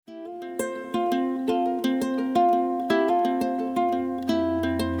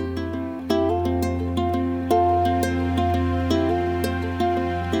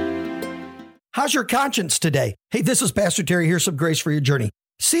How's your conscience today? Hey, this is Pastor Terry. Here's some grace for your journey.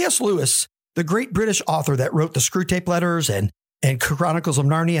 C.S. Lewis, the great British author that wrote the Screwtape Letters and Chronicles of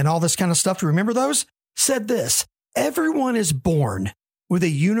Narnia and all this kind of stuff, do you remember those? Said this: everyone is born with a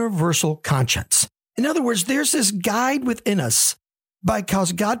universal conscience. In other words, there's this guide within us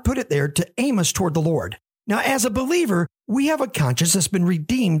because God put it there to aim us toward the Lord. Now, as a believer, we have a conscience that's been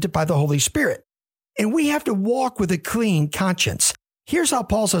redeemed by the Holy Spirit, and we have to walk with a clean conscience. Here's how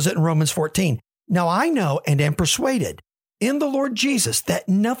Paul says it in Romans 14. Now I know and am persuaded in the Lord Jesus that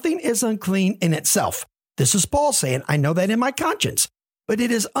nothing is unclean in itself. This is Paul saying, I know that in my conscience, but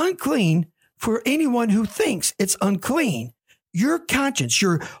it is unclean for anyone who thinks it's unclean. Your conscience,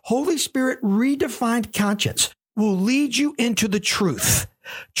 your Holy Spirit redefined conscience, will lead you into the truth.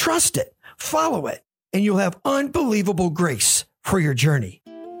 Trust it, follow it, and you'll have unbelievable grace for your journey.